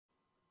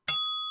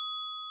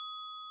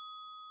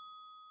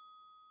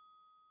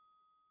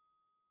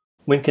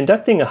When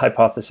conducting a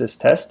hypothesis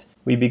test,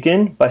 we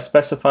begin by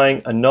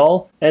specifying a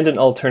null and an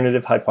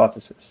alternative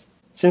hypothesis.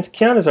 Since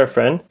Kian is our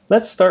friend,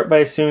 let's start by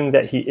assuming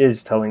that he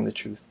is telling the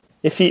truth.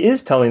 If he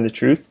is telling the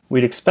truth,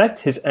 we'd expect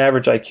his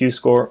average IQ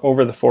score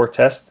over the 4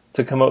 tests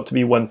to come out to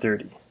be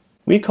 130.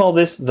 We call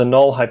this the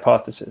null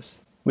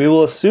hypothesis. We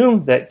will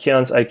assume that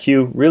Kian's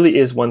IQ really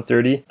is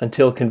 130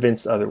 until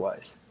convinced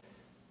otherwise.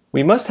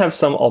 We must have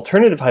some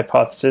alternative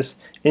hypothesis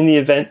in the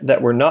event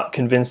that we're not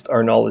convinced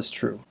our null is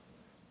true.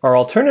 Our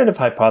alternative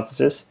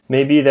hypothesis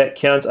may be that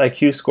Kian's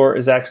IQ score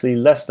is actually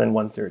less than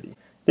 130.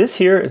 This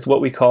here is what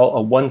we call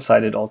a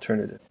one-sided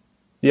alternative.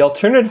 The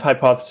alternative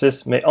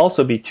hypothesis may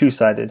also be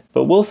two-sided,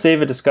 but we'll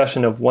save a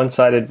discussion of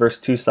one-sided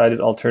versus two-sided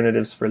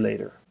alternatives for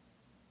later.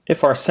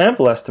 If our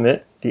sample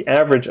estimate, the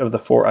average of the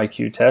 4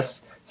 IQ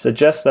tests,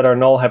 suggests that our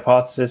null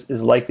hypothesis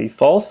is likely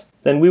false,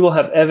 then we will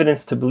have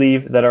evidence to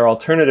believe that our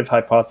alternative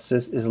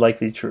hypothesis is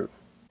likely true.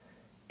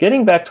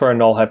 Getting back to our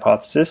null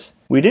hypothesis,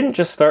 we didn't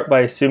just start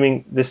by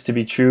assuming this to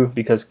be true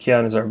because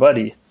Kian is our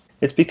buddy.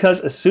 It's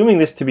because assuming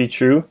this to be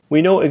true,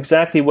 we know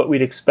exactly what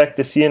we'd expect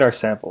to see in our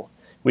sample.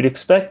 We'd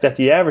expect that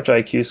the average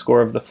IQ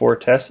score of the 4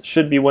 tests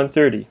should be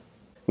 130.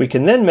 We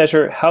can then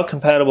measure how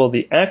compatible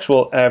the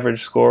actual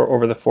average score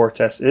over the 4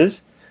 tests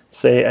is,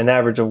 say an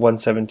average of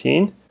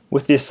 117,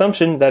 with the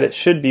assumption that it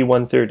should be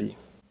 130.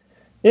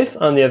 If,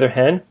 on the other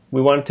hand,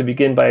 we wanted to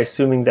begin by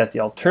assuming that the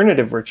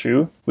alternative were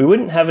true, we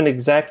wouldn't have an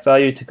exact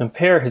value to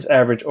compare his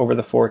average over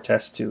the 4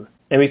 tests to,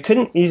 and we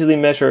couldn't easily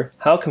measure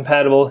how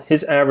compatible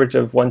his average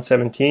of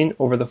 117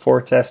 over the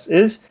 4 tests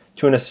is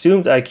to an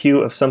assumed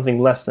IQ of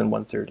something less than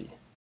 130.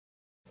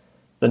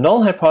 The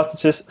null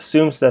hypothesis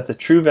assumes that the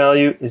true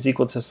value is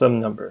equal to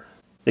some number.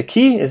 The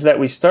key is that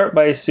we start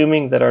by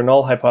assuming that our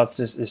null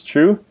hypothesis is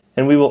true,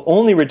 and we will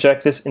only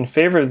reject this in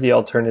favor of the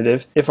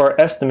alternative if our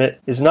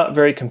estimate is not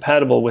very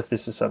compatible with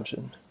this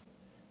assumption.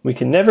 We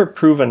can never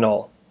prove a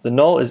null. The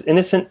null is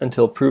innocent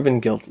until proven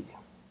guilty.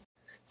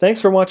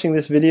 Thanks for watching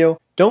this video.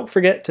 Don't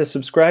forget to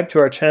subscribe to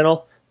our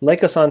channel,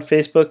 like us on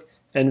Facebook,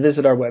 and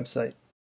visit our website.